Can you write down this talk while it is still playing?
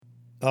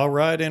All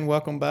right, and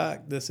welcome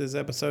back. This is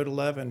episode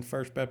 11,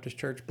 First Baptist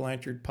Church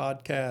Blanchard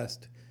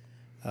podcast.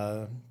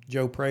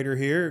 Joe Prater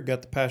here.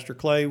 Got the Pastor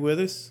Clay with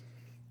us,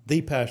 the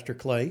Pastor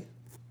Clay.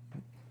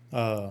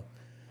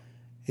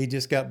 He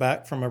just got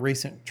back from a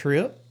recent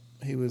trip.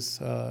 He was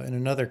in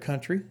another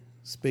country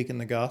speaking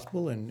the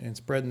gospel and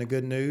spreading the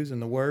good news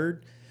and the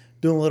word,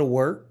 doing a little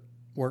work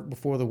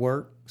before the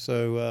work.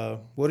 So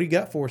what do you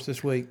got for us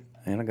this week?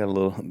 And I got a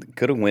little,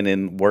 could have went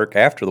in work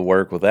after the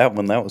work with that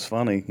one. That was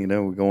funny. You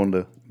know, we're going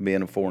to be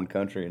in a foreign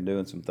country and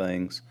doing some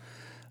things.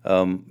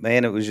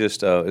 Man, it was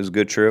just, it was a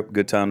good trip,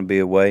 good time to be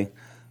away.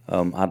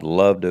 I'd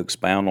love to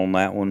expound on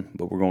that one,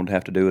 but we're going to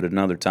have to do it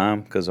another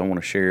time because I want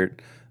to share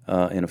it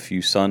in a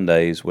few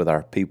Sundays with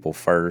our people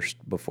first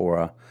before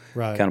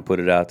I kind of put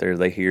it out there.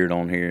 They hear it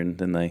on here and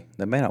then they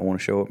may not want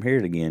to show up and hear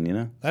it again, you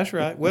know? That's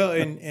right. Well,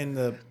 and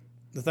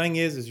the thing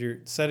is you're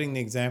setting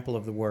the example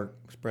of the work,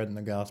 spreading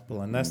the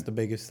gospel, and that's the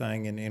biggest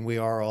thing. And we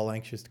are all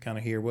anxious to kind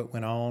of hear what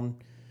went on.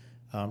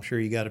 I'm sure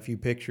you got a few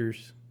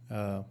pictures.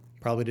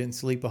 Probably didn't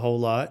sleep a whole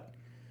lot.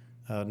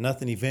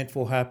 Nothing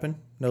eventful happened.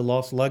 No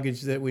lost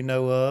luggage that we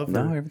know of.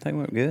 No, everything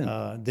went good.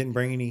 Didn't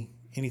bring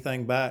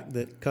anything back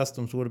that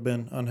customs would have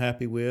been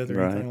unhappy with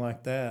or anything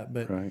like that.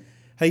 But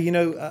hey, you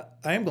know,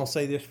 I am going to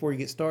say this before you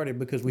get started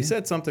because we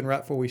said something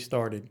right before we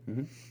started,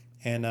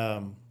 and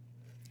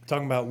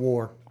talking about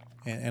war.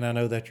 And I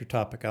know that's your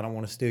topic. I don't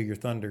want to steal your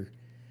thunder,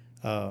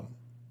 but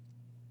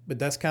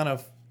that's kind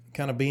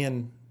of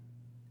being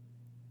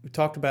we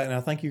talked about, and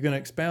I think you're going to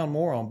expound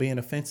more on being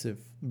offensive,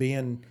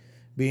 being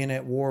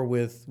at war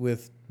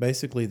with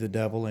basically the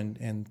devil,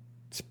 and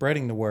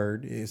spreading the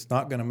word. It's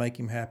not going to make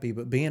him happy,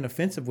 but being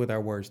offensive with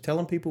our words,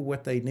 telling people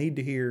what they need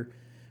to hear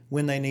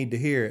when they need to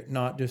hear it,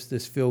 not just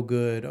this feel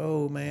good.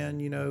 Oh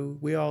man, you know,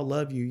 we all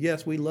love you.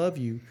 Yes, we love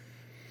you,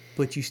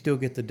 but you still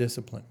get the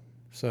discipline.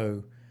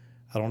 So.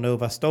 I don't know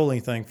if I stole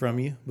anything from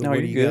you, but what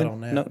do you got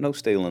on that? No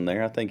stealing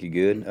there. I think you're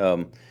good.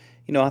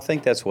 You know, I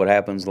think that's what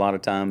happens a lot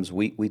of times.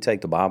 We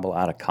take the Bible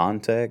out of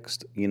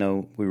context. You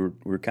know, we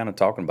were kind of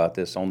talking about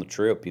this on the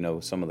trip, you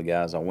know, some of the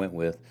guys I went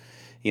with.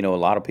 You know, a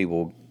lot of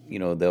people, you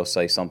know, they'll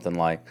say something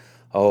like,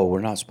 oh, we're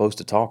not supposed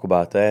to talk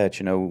about that.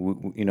 You know,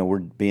 we're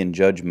being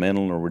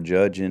judgmental or we're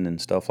judging and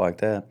stuff like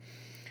that.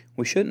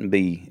 We shouldn't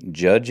be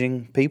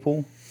judging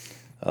people,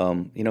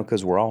 you know,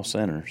 because we're all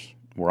sinners.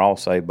 We're all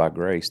saved by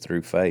grace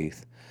through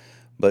faith.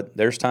 But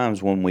there's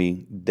times when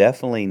we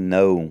definitely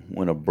know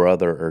when a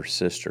brother or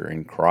sister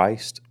in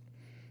Christ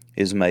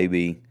is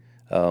maybe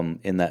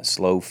in that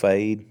slow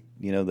fade.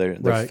 You know,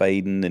 they're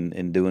fading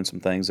and doing some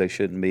things they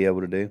shouldn't be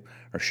able to do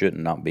or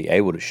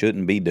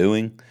shouldn't be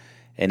doing.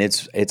 And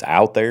it's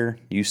out there.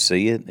 You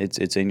see it.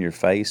 It's in your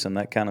face and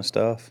that kind of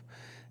stuff.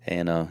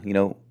 And, you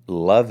know,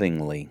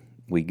 lovingly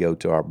we go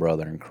to our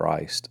brother in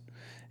Christ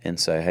and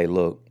say, hey,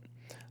 look,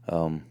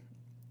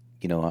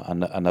 you know,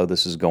 I know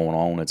this is going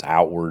on. It's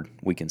outward.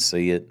 We can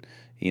see it.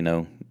 You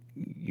know,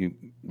 you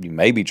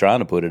may be trying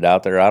to put it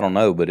out there. I don't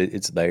know, but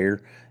it's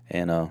there.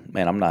 And,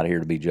 man, I'm not here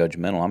to be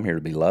judgmental. I'm here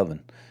to be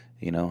loving.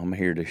 You know, I'm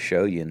here to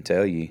show you and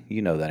tell you,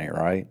 you know that ain't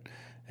right.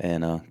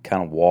 And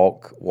kind of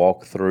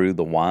walk through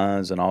the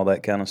whys and all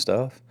that kind of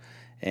stuff.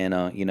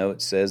 And, you know,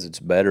 it says it's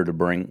better to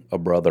bring a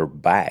brother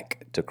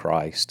back to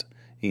Christ,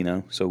 you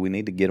know. So we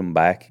need to get them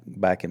back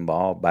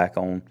involved, back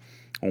on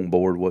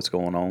board what's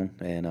going on.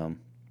 And,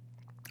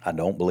 I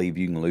don't believe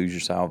you can lose your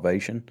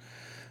salvation,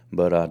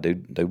 but I do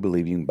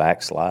believe you can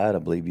backslide. I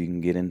believe you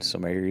can get into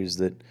some areas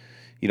that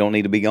you don't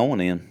need to be going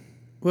in.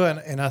 Well,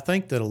 and I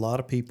think that a lot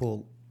of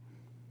people,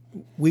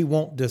 we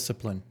want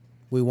discipline.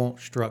 We want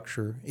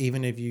structure,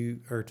 even if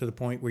you are to the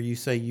point where you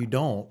say you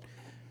don't.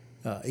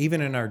 Even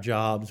in our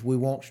jobs, we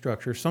want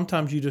structure.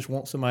 Sometimes you just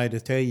want somebody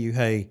to tell you,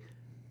 hey,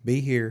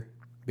 be here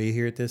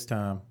at this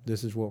time.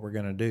 This is what we're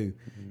going to do.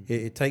 Mm-hmm.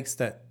 It takes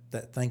that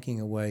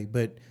thinking away,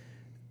 but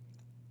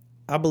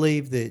I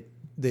believe that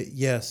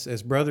yes,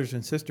 as brothers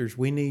and sisters,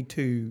 we need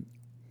to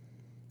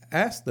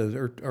ask those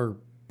or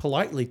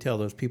politely tell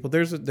those people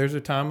there's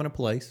a time and a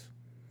place.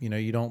 You know,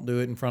 you don't do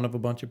it in front of a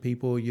bunch of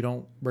people. You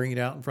don't bring it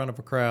out in front of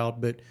a crowd,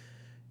 but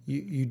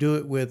you do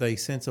it with a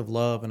sense of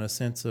love and a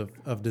sense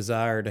of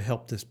desire to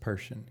help this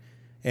person.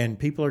 And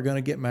people are going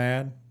to get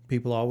mad.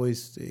 People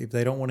always, if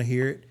they don't want to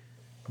hear it.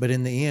 But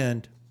in the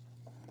end,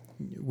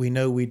 we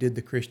know we did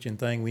the Christian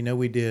thing. We know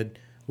we did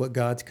what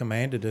God's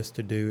commanded us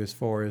to do as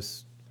far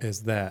as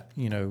that,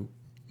 you know,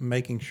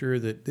 making sure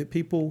that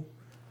people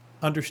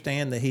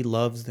understand that he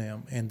loves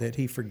them and that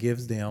he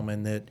forgives them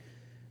and that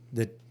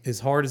as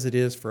hard as it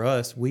is for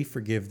us, we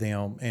forgive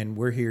them and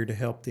we're here to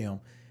help them.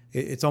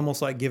 It's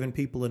almost like giving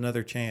people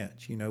another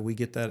chance. You know, we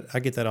get that. I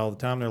get that all the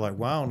time. They're like,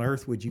 why on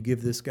earth would you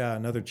give this guy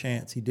another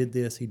chance? He did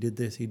this, he did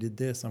this, he did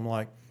this. I'm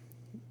like,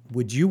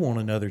 would you want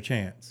another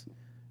chance?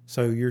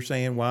 So you're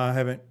saying, why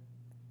haven't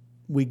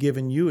we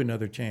given you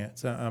another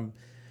chance? I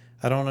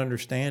don't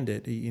understand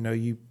it. You know,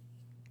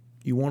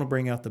 you want to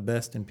bring out the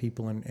best in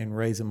people and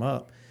raise them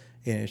up.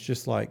 And it's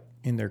just like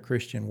in their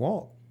Christian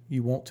walk.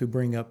 You want to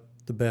bring up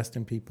the best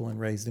in people and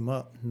raise them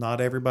up. Not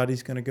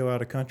everybody's going to go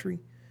out of country.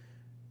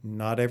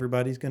 Not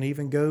everybody's going to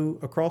even go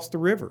across the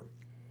river.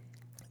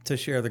 to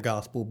share the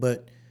gospel.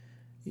 But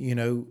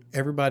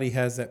everybody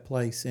has that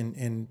place,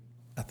 and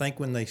I think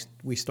when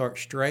we start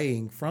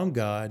straying from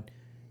God,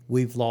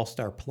 we've lost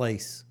our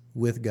place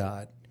with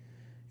God,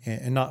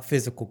 and not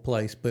physical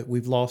place, but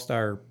we've lost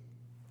our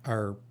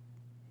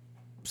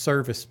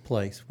service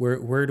place.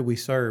 Where do we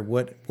serve?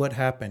 What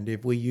happened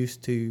if we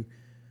used to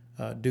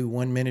do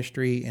one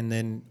ministry and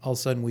then all of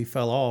a sudden we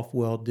fell off?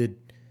 Well, did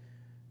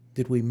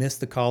we miss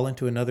the call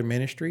into another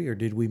ministry, or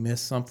did we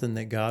miss something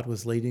that God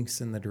was leading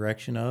us in the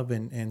direction of?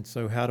 And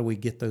so how do we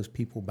get those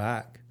people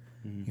back?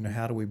 Mm-hmm.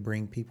 How do we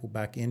bring people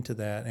back into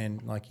that?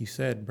 And like you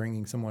said,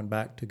 bringing someone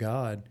back to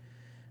God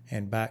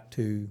and back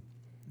to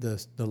the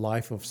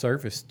life of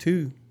service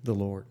to the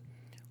Lord.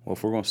 Well,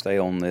 if we're going to stay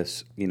on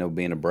this,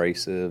 being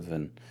abrasive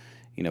and,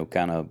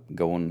 kind of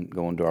going to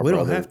our we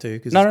brother. Don't have to.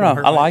 Cause no.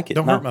 I like it.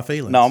 Don't hurt my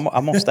feelings. No,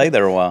 I'm going to stay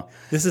there a while.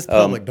 This is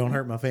public. Don't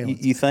hurt my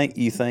feelings. You think,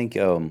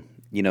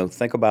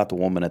 think about the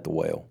woman at the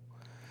well.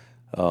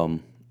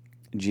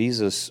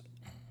 Jesus,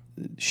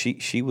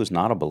 she was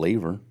not a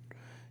believer.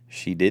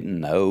 She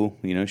didn't know,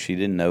 she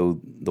didn't know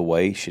the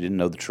way. She didn't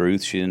know the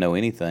truth. She didn't know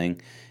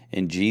anything.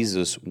 And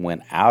Jesus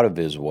went out of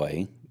his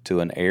way to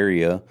an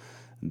area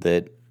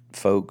that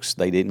folks,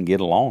 they didn't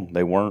get along.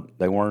 They weren't.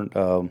 I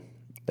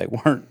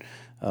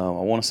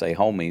want to say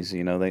homies.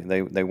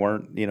 They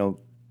weren't.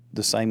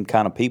 The same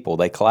kind of people.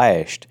 They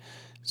clashed.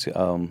 So,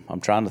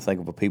 I'm trying to think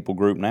of a people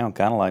group now,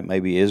 kind of like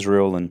maybe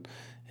Israel and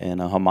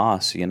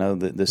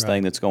Hamas. This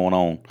thing that's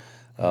going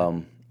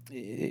on.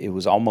 It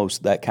was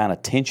almost that kind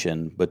of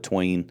tension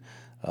between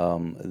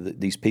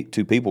these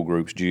two people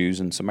groups, Jews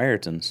and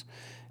Samaritans.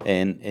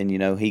 And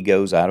he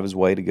goes out of his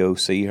way to go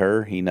see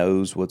her. He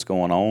knows what's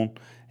going on,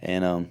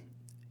 and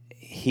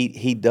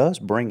he does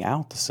bring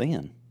out the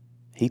sin.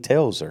 He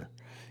tells her,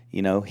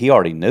 he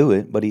already knew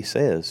it, but he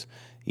says,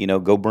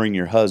 go bring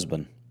your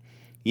husband.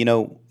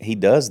 He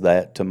does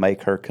that to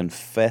make her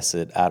confess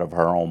it out of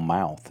her own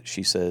mouth.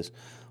 She says,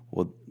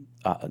 well,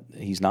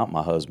 he's not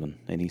my husband.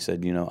 And he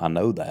said, I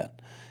know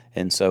that.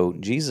 And so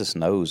Jesus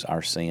knows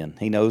our sin.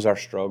 He knows our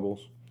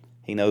struggles.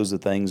 He knows the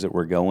things that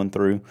we're going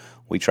through.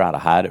 We try to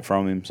hide it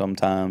from him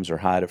sometimes or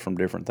hide it from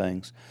different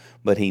things.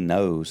 But he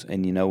knows.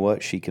 And you know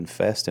what? She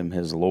confessed him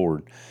as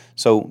Lord.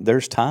 So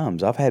there's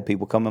times I've had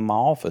people come in my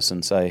office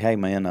and say, hey,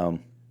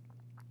 man,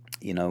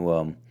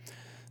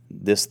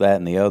 this, that,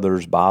 and the other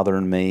is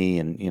bothering me.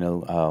 And,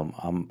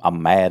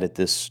 I'm mad at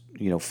this,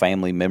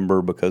 family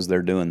member because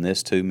they're doing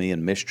this to me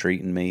and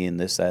mistreating me and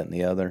this, that, and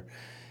the other.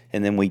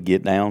 And then we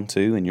get down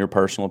to, in your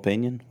personal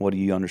opinion, what do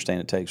you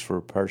understand it takes for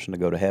a person to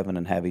go to heaven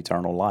and have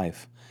eternal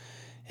life?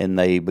 And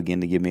they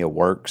begin to give me a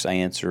works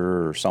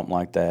answer or something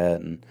like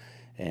that,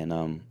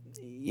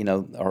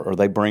 or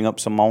they bring up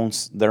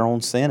their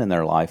own sin in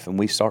their life, and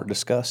we start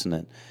discussing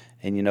it.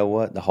 And you know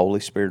what? The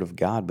Holy Spirit of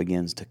God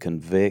begins to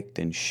convict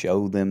and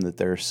show them that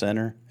they're a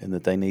sinner and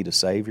that they need a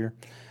Savior.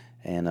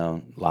 And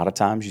a lot of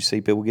times you see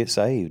people get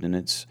saved,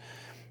 and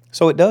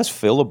so it does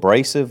feel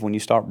abrasive when you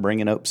start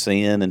bringing up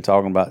sin and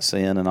talking about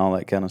sin and all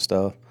that kind of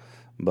stuff.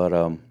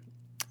 But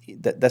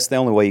that's the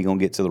only way you're going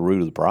to get to the root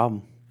of the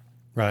problem.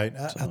 Right.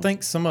 I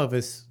think some of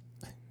us,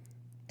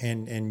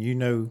 and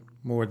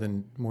more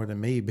than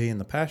me being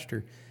the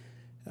pastor,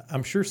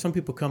 I'm sure some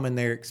people come in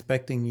there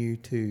expecting you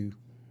to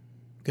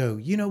go,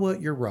 you know what,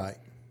 you're right.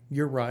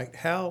 You're right.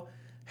 How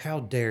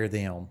dare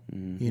them,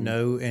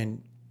 mm-hmm.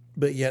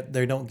 But yet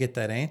they don't get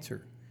that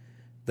answer.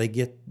 They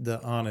get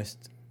the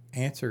honest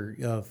answer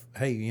of,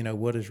 hey,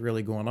 what is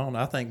really going on?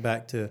 I think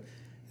back to,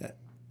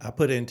 I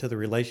put it into the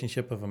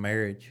relationship of a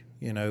marriage.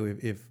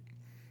 If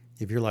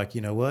you're like,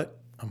 you know what,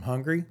 I'm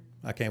hungry,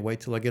 I can't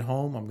wait till I get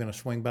home, I'm going to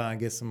swing by and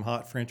get some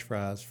hot French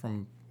fries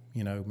from,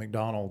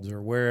 McDonald's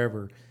or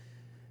wherever.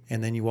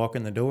 And then you walk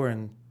in the door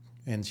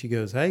and she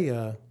goes,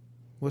 hey,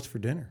 what's for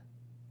dinner?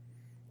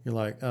 You're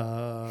like,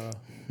 well,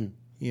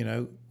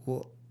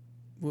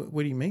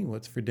 what do you mean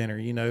what's for dinner?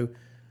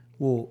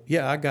 Well,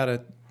 yeah, I got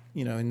to,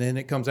 and then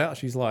it comes out,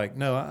 she's like,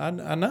 no,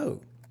 I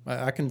know.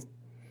 I can,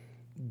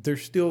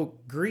 there's still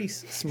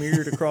grease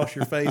smeared across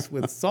your face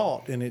with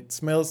salt, and you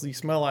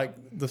smell like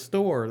the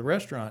store or the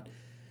restaurant.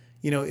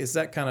 It's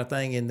that kind of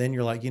thing. And then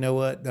you're like, you know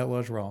what, that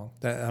was wrong.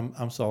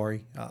 I'm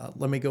sorry.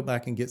 Let me go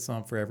back and get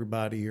some for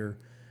everybody, or,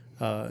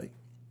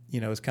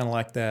 it's kind of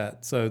like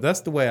that. So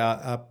that's the way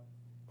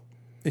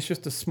it's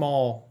just a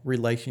small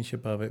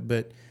relationship of it,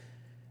 but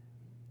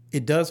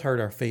it does hurt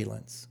our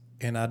feelings.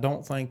 And I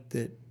don't think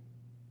that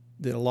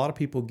a lot of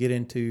people get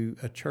into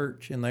a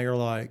church and they are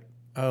like,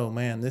 oh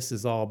man, this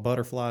is all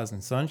butterflies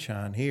and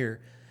sunshine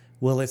here.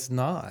 Well, it's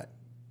not.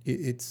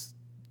 It's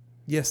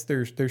yes,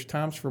 there's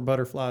times for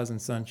butterflies and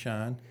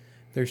sunshine.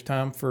 There's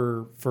time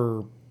for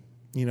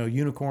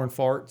unicorn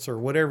farts or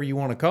whatever you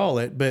want to call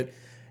it. But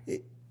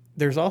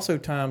there's also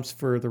times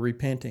for the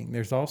repenting.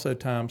 There's also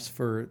times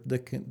for the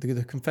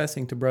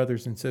confessing to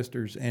brothers and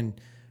sisters,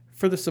 and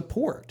for the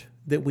support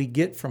that we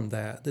get from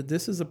that. That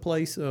this is a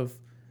place of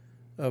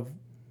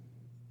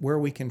where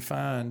we can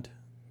find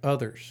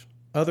other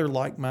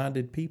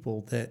like-minded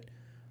people that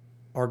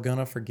are going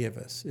to forgive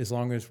us as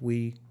long as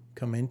we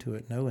come into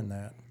it knowing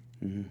that.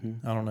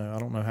 I don't know. I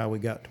don't know how we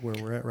got to where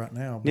we're at right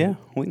now. But Yeah,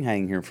 we can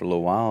hang here for a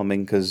little while. I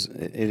mean, because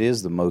it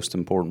is the most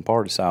important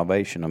part of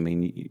salvation. I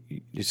mean,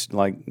 just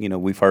like,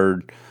 we've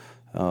heard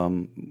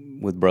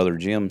with Brother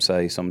Jim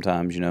say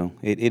sometimes,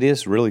 it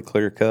is really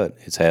clear cut.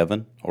 It's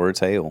heaven or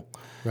it's hell.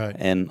 Right.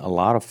 And a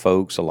lot of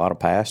folks, a lot of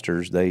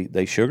pastors, they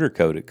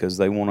sugarcoat it because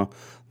they want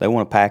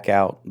to pack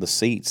out the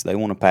seats. They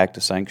want to pack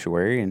the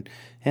sanctuary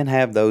and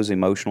have those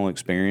emotional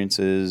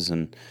experiences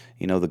and,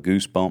 the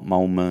goosebump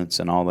moments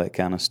and all that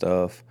kind of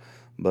stuff.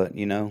 But,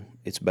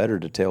 it's better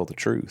to tell the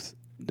truth,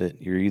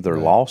 that you're either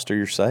lost or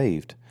you're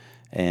saved.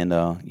 And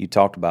you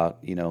talked about,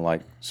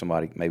 like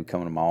somebody maybe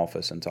coming to my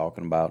office and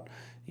talking about,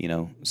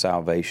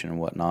 salvation and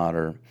whatnot,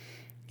 or,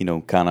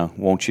 kind of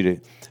want you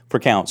to, for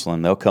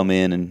counseling, they'll come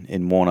in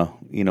and want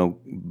to,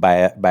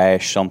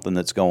 bash something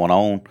that's going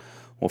on.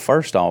 Well,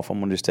 first off, I'm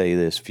going to just tell you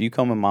this. If you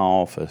come in my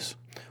office,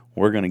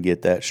 we're going to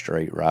get that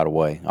straight right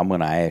away. I'm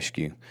going to ask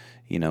you,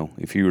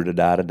 if you were to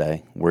die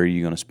today, where are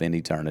you going to spend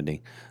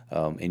eternity?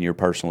 In your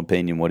personal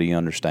opinion, what do you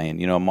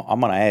understand? I'm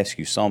going to ask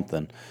you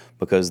something,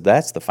 because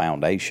that's the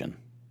foundation.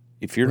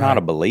 If you're not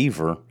a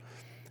believer,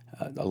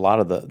 a lot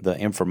of the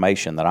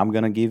information that I'm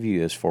going to give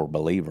you is for a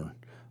believer,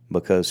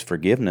 because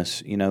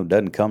forgiveness,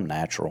 doesn't come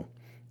natural.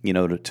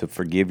 To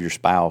forgive your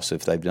spouse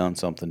if they've done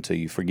something to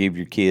you, forgive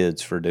your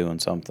kids for doing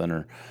something,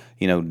 or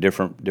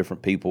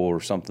different people or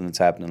something that's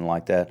happening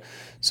like that.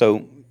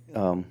 So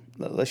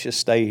let's just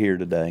stay here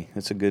today.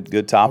 It's a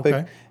good topic.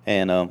 Okay.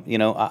 And,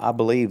 I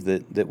believe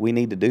that we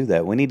need to do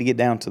that. We need to get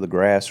down to the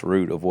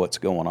grassroots of what's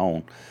going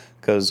on,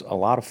 because a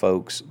lot of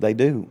folks, they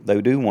do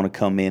want to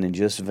come in and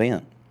just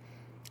vent.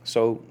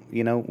 So,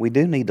 we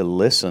do need to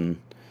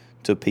listen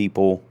to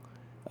people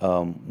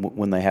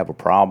when they have a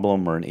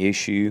problem or an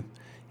issue,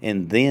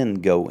 and then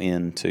go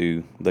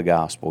into the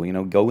gospel.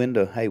 Go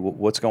into, hey,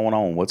 what's going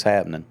on? What's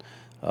happening?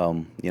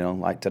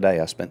 Like today,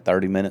 I spent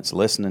 30 minutes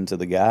listening to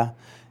the guy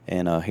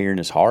and hearing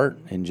his heart,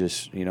 and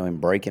just, and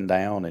breaking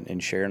down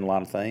and sharing a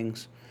lot of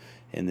things.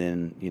 And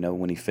then,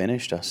 when he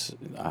finished,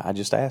 I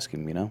just asked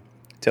him,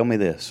 tell me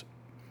this.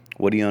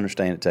 What do you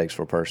understand it takes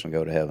for a person to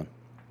go to heaven?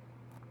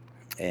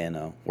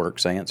 And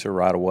Works answer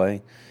right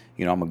away.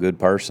 I'm a good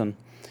person.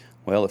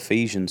 Well,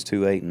 Ephesians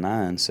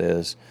 2:8-9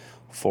 says,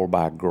 for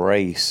by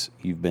grace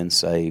you've been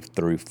saved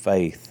through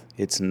faith.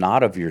 It's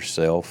not of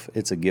yourself,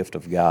 it's a gift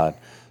of God.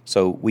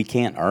 So we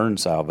can't earn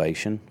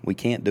salvation. We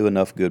can't do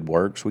enough good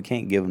works. We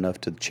can't give enough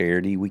to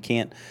charity. We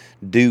can't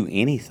do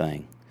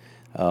anything.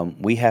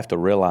 We have to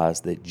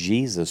realize that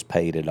Jesus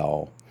paid it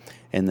all,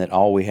 and that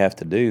all we have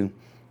to do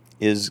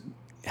is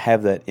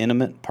have that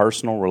intimate,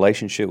 personal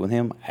relationship with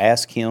Him.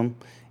 Ask Him.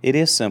 It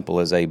is simple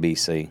as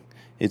ABC.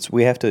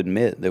 We have to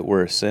admit that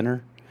we're a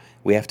sinner.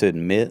 We have to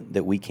admit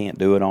that we can't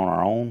do it on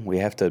our own. We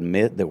have to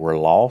admit that we're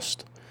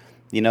lost.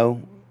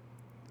 To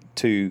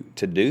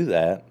do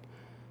that,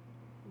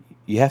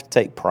 you have to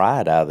take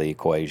pride out of the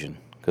equation,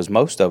 because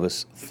most of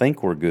us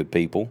think we're good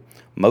people.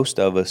 Most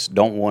of us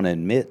don't want to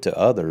admit to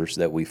others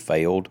that we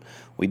failed.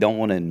 We don't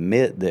want to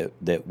admit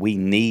that we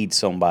need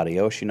somebody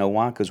else. You know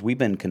why? Because we've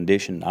been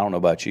conditioned. I don't know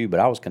about you, but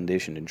I was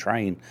conditioned and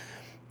trained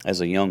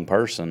as a young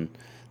person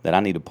that I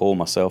need to pull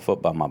myself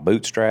up by my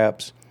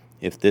bootstraps.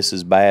 If this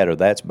is bad or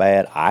that's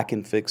bad, I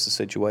can fix the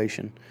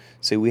situation.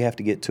 See, we have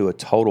to get to a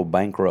total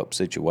bankrupt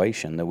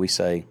situation that we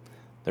say,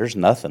 there's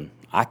nothing.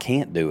 I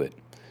can't do it.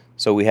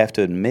 So we have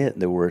to admit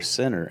that we're a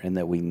sinner and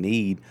that we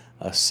need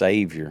a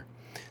Savior.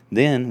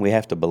 Then we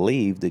have to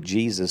believe that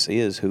Jesus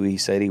is who He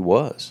said He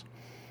was.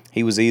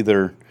 He was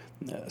either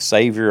a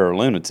Savior or a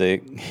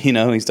lunatic.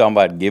 He's talking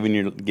about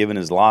giving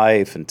His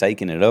life and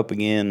taking it up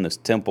again. This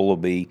temple will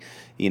be,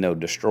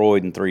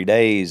 destroyed in 3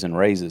 days and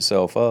raise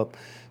itself up.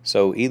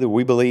 So either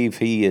we believe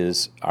He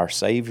is our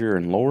Savior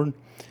and Lord,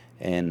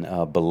 and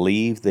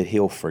believe that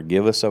He'll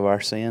forgive us of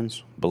our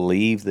sins,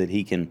 believe that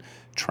He can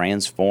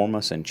transform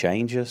us and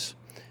change us,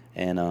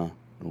 and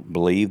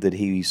believe that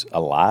He's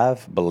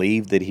alive,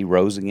 believe that He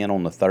rose again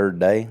on the third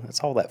day. That's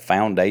all that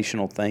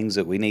foundational things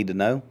that we need to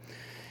know.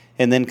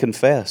 And then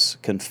confess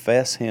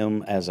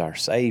Him as our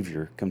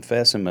Savior,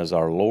 confess Him as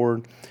our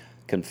Lord,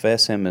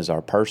 confess Him as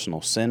our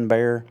personal sin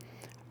bearer,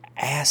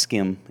 ask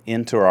Him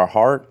into our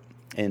heart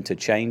and to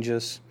change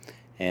us.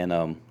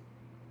 And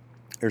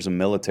there's a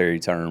military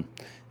term.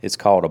 It's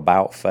called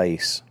about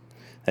face.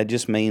 That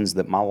just means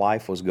that my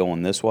life was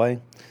going this way,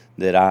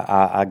 that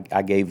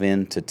I gave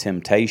in to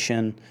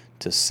temptation,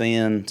 to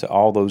sin, to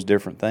all those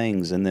different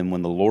things. And then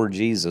when the Lord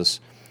Jesus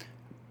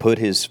put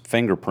His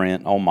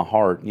fingerprint on my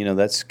heart,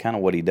 that's kind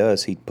of what He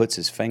does. He puts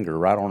His finger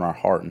right on our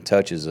heart and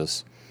touches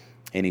us.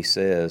 And He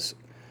says,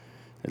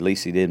 at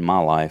least He did in my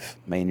life,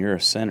 man, you're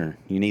a sinner.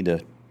 You need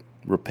to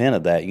repent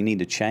of that. You need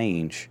to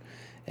change.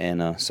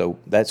 And so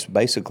that's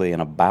basically an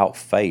about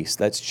face.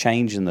 That's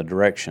changing the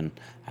direction.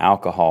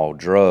 Alcohol,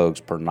 drugs,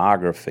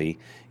 pornography,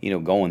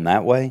 going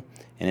that way.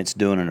 And it's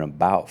doing an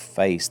about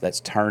face. That's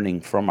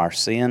turning from our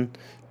sin,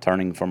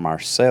 turning from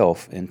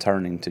ourself, and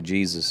turning to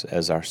Jesus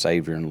as our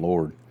Savior and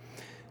Lord.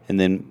 And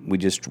then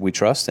we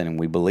trust in Him.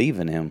 We believe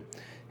in Him.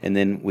 And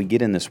then we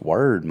get in this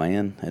Word,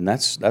 man. And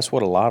that's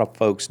what a lot of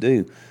folks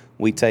do.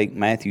 we take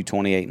Matthew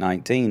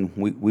 28:19.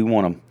 We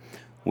want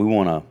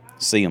to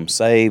see them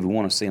saved. We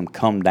want to see them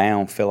come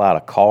down, fill out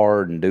a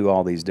card, and do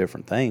all these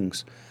different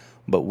things.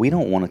 But we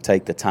don't want to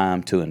take the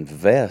time to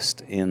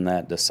invest in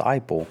that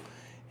disciple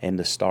and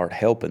to start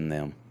helping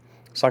them.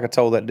 It's like I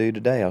told that dude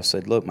today. I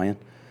said, look, man,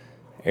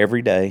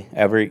 every day,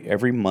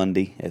 every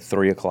Monday at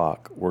 3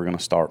 o'clock, we're going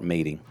to start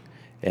meeting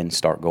and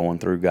start going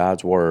through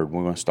God's Word.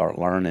 We're going to start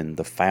learning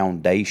the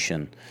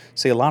foundation.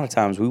 See, a lot of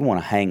times we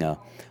want to hang a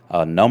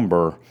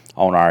number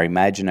on our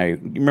imaginary.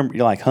 You remember,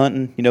 you're like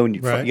hunting, when you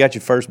got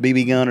your first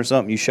BB gun or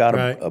something, you shot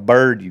a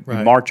bird, you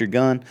mark your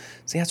gun.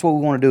 See, that's what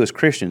we want to do as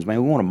Christians,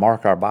 man. We want to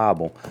mark our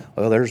Bible.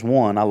 Well, there's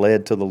one I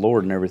led to the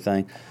Lord and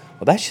everything.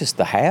 Well, that's just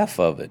the half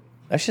of it.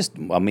 That's just,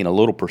 a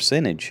little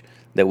percentage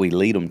that we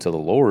lead them to the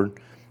Lord.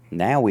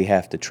 Now we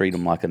have to treat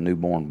them like a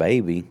newborn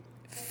baby,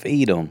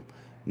 feed them,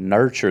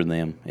 nurture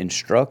them,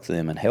 instruct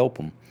them, and help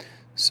them.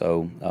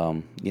 So,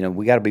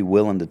 we got to be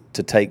willing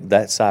to take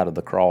that side of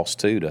the cross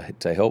too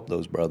to help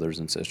those brothers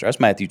and sisters. That's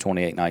Matthew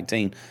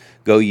 28:19.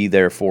 Go ye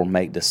therefore,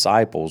 make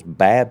disciples,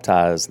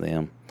 baptize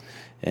them,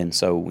 and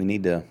so we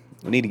need to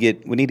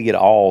get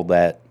all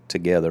that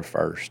together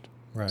first.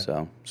 Right.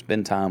 So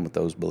spend time with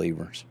those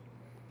believers.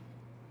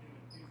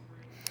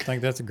 I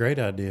think that's a great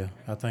idea.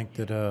 I think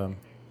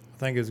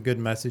it's a good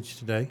message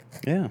today.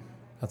 Yeah.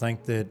 I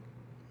think that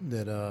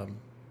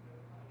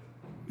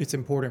it's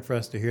important for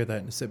us to hear that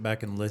and to sit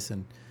back and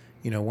listen.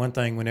 One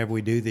thing whenever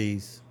we do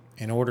these,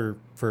 in order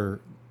for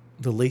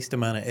the least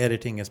amount of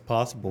editing as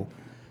possible,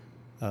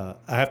 I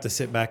have to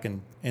sit back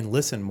and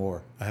listen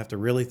more. I have to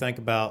really think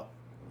about,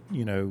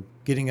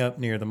 getting up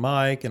near the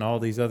mic and all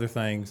these other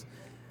things.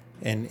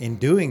 And in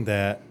doing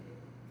that,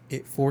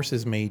 it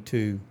forces me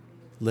to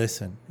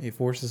listen. It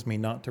forces me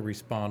not to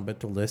respond,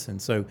 but to listen.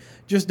 So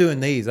just doing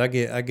these, I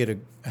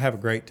have a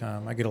great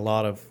time. I get a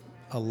lot of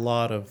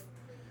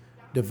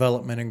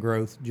development and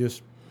growth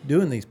just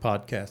doing these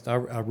podcasts.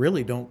 I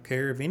really don't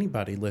care if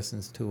anybody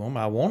listens to them.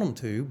 I want them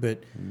to,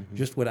 but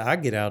just what I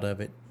get out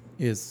of it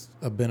is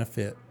a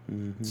benefit.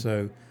 Mm-hmm.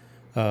 So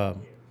how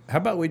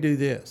about we do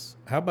this?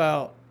 How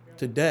about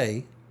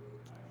today,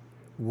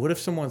 what if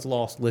someone's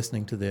lost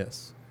listening to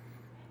this?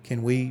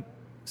 Can we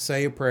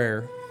say a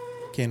prayer?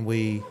 Can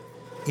we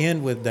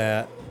end with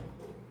that?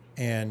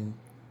 And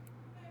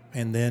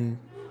then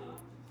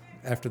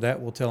after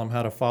that, we'll tell them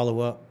how to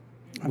follow up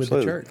with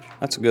the church.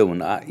 That's a good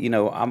one.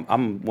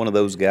 I'm one of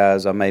those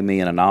guys. I may be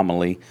an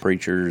anomaly.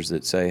 Preachers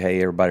that say,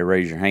 "Hey, everybody,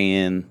 raise your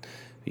hand.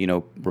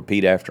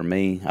 Repeat after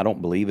me." I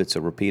don't believe it's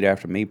a repeat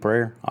after me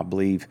prayer. I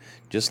believe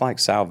just like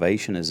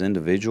salvation is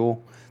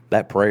individual,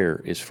 that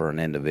prayer is for an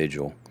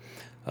individual.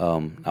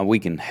 And we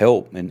can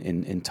help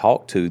and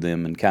talk to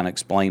them and kind of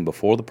explain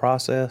before the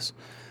process.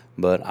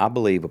 But I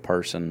believe a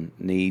person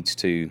needs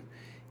to,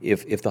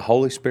 if the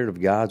Holy Spirit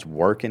of God's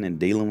working and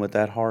dealing with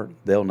that heart,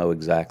 they'll know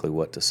exactly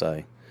what to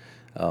say.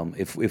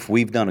 If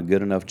we've done a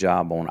good enough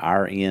job on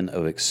our end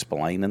of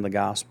explaining the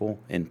gospel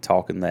and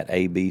talking that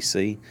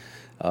ABC,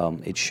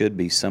 it should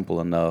be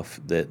simple enough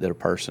that a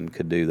person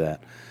could do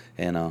that.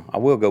 And I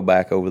will go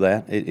back over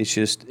that. It's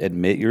just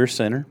admit you're a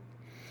sinner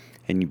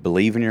and you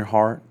believe in your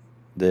heart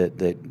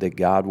that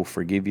God will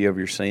forgive you of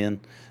your sin,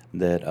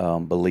 that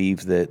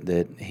believe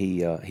that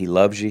He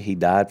loves you, He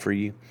died for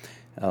you.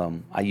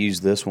 I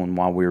used this one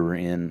while we were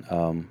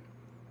in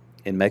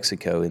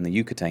Mexico, in the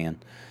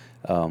Yucatan.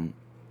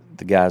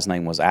 The guy's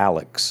name was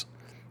Alex.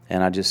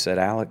 And I just said,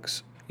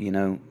 Alex,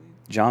 John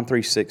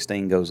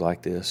 3:16 goes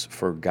like this: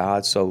 for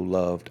God so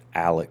loved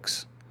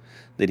Alex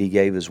that He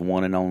gave His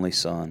one and only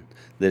Son,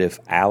 that if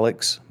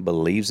Alex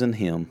believes in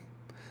Him,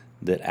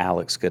 that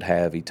Alex could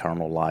have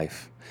eternal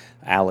life.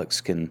 Alex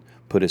can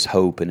put his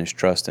hope and his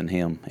trust in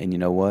Him. And you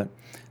know what?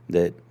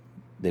 That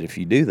if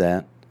you do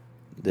that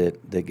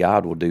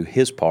God will do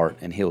His part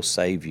and He'll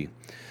save you.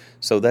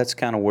 So that's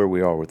kind of where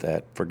we are with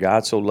that. For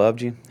God so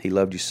loved you, He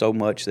loved you so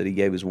much that He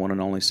gave His one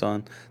and only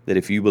Son, that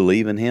if you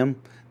believe in Him,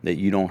 that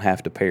you don't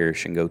have to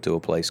perish and go to a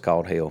place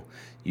called hell.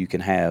 You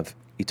can have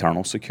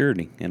eternal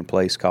security in a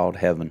place called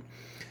heaven.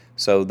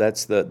 So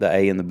that's the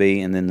A and the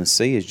B. And then the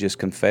C is just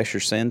confess your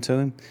sin to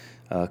Him.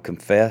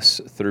 Confess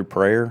through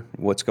prayer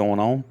what's going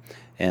on,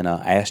 and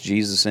ask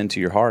Jesus into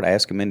your heart,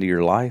 ask Him into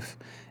your life,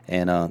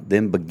 and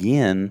then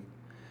begin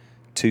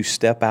to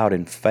step out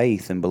in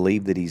faith and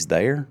believe that He's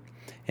there,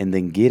 and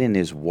then get in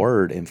His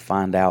Word and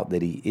find out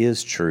that He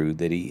is true,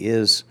 that He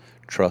is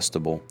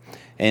trustable.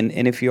 And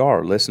if you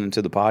are listening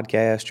to the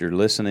podcast, you're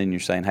listening,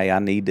 you're saying, "Hey, I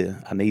need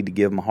to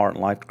give my heart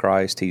and life to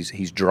Christ.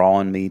 He's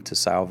drawing me to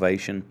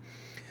salvation."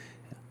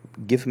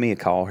 Give me a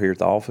call here at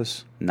the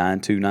office,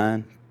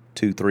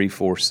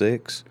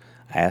 929-2346.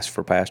 Ask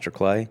for Pastor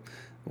Clay.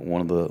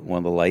 One of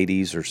the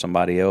ladies or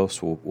somebody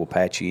else will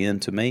patch you in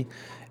to me,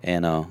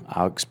 and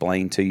I'll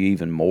explain to you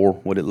even more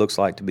what it looks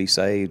like to be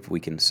saved. We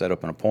can set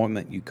up an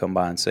appointment. You come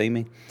by and see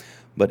me.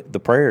 But the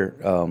prayer,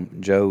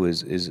 Joe,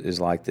 is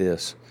like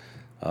this: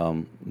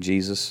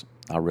 Jesus,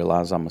 I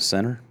realize I'm a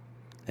sinner,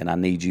 and I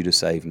need You to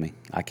save me.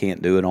 I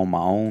can't do it on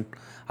my own.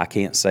 I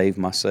can't save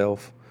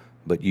myself,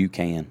 but You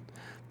can.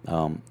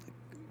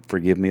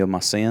 Forgive me of my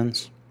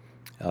sins.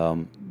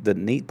 The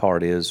neat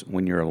part is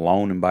when you're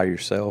alone and by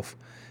yourself,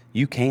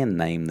 you can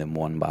name them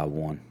one by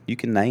one. You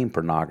can name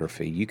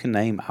pornography. You can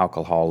name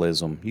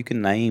alcoholism. You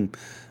can name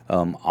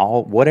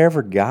all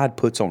whatever God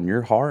puts on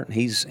your heart.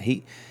 He's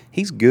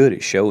good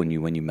at showing you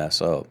when you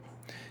mess up,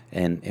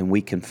 and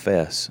we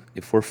confess.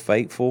 If we're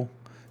faithful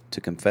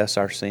to confess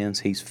our sins,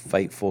 He's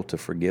faithful to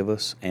forgive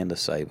us and to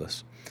save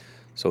us.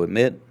 So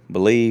admit,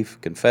 believe,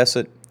 confess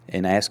it,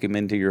 and ask Him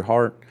into your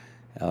heart.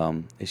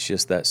 It's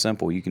just that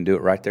simple. You can do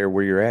it right there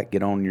where you're at.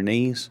 Get on your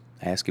knees,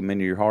 ask Him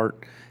into your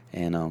heart.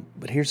 And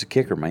but here's the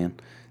kicker, man.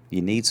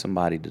 You need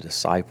somebody to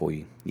disciple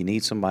you. You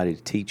need somebody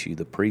to teach you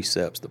the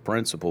precepts, the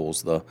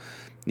principles,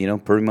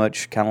 pretty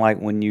much kind of like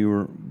when you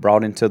were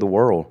brought into the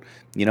world.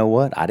 You know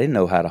what? I didn't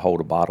know how to hold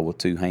a bottle with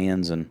two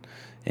hands and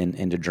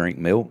to drink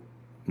milk.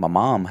 My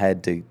mom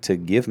had to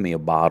give me a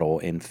bottle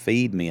and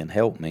feed me and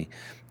help me.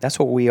 That's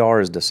what we are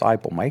as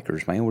disciple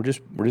makers, man. We're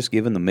just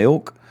giving the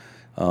milk.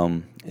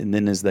 And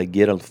then as they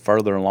get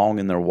further along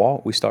in their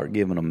walk, we start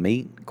giving them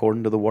meat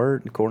according to the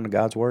Word, according to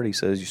God's Word. He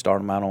says you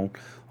start them out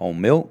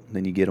on milk,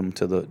 then you get them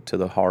to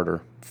the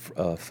harder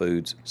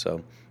foods.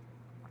 So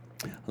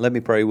let me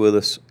pray with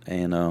us,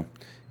 and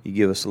you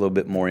give us a little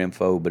bit more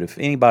info. But if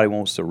anybody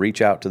wants to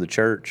reach out to the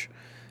church,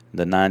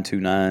 the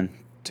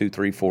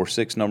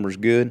 929-2346 number is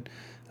good.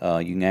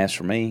 You can ask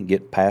for me,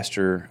 get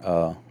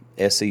Pastor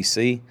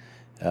SEC.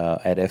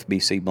 At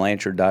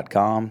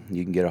fbcblanchard.com.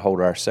 You can get a hold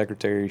of our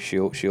secretary.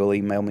 She'll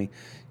email me.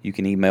 You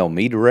can email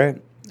me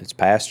direct. It's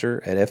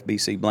pastor at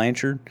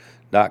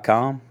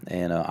fbcblanchard.com,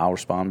 and I'll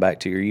respond back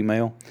to your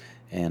email.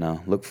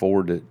 And look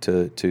forward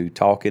to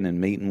talking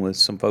and meeting with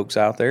some folks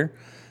out there.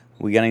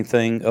 We got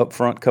anything up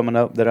front coming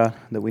up that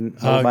we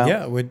know about?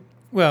 Yeah.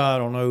 Well, I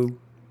don't know.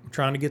 We're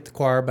trying to get the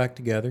choir back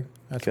together.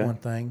 That's Okay. one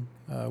thing.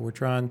 We're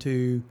trying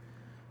to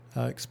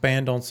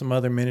expand on some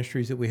other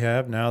ministries that we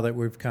have now that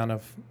we've kind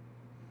of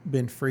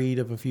been freed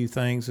of a few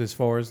things as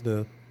far as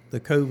the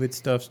COVID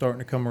stuff starting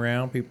to come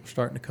around. People are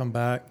starting to come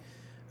back.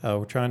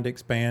 We're trying to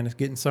expand. It's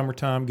getting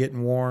summertime,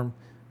 getting warm.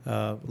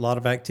 A lot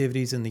of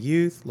activities in the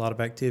youth, a lot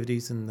of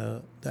activities in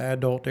the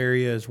adult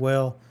area as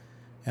well.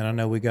 And I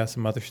know we got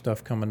some other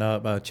stuff coming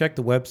up. Check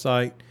the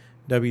website,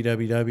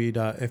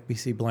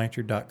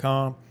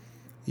 www.fbcblanchard.com.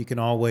 You can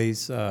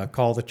always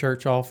call the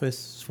church office,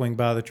 swing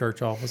by the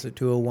church office at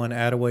 201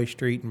 Attaway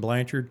Street in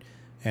Blanchard.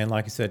 And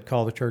like I said,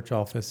 call the church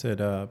office at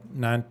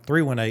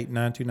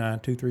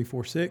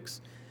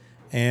 318-929-2346.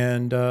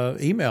 And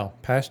email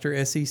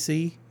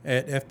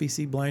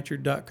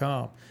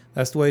pastorsec@fbcblanchard.com.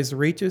 That's the ways to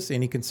reach us.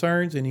 Any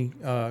concerns, any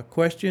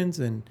questions,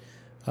 and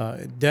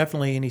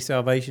definitely any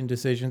salvation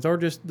decisions, or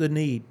just the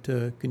need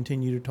to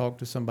continue to talk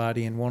to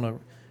somebody and want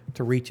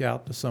to reach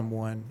out to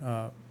someone.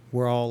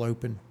 We're all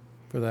open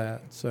for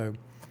that. So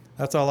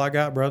that's all I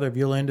got, brother. If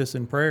you'll end us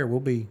in prayer,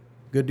 we'll be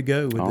good to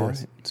go with All this.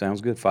 right.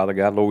 Sounds good. Father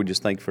God, Lord, we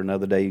just thank you for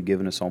another day you've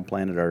given us on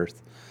planet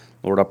Earth.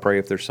 Lord, I pray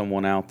if there's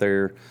someone out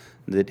there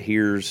that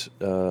hears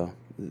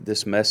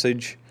this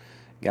message,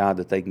 God,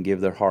 that they can give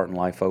their heart and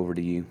life over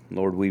to you.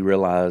 Lord, we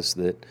realize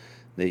that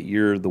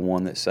you're the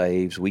one that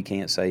saves. We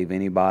can't save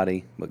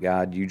anybody, but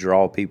God, you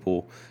draw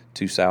people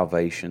to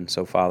salvation.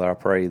 So, Father, I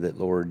pray that,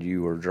 Lord,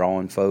 you are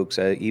drawing folks,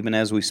 even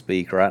as we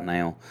speak right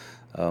now,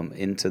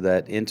 into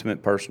that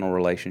intimate personal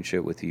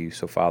relationship with you.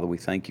 So, Father, we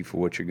thank you for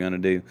what you're going to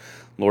do.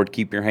 Lord,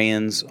 keep your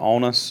hands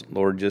on us.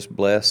 Lord, just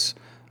bless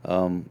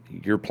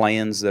your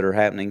plans that are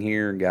happening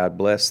here. God,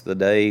 bless the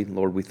day.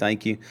 Lord, we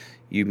thank you.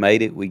 You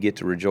made it. We get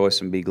to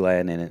rejoice and be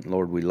glad in it.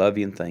 Lord, we love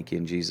you and thank you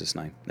in Jesus'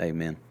 name.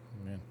 Amen.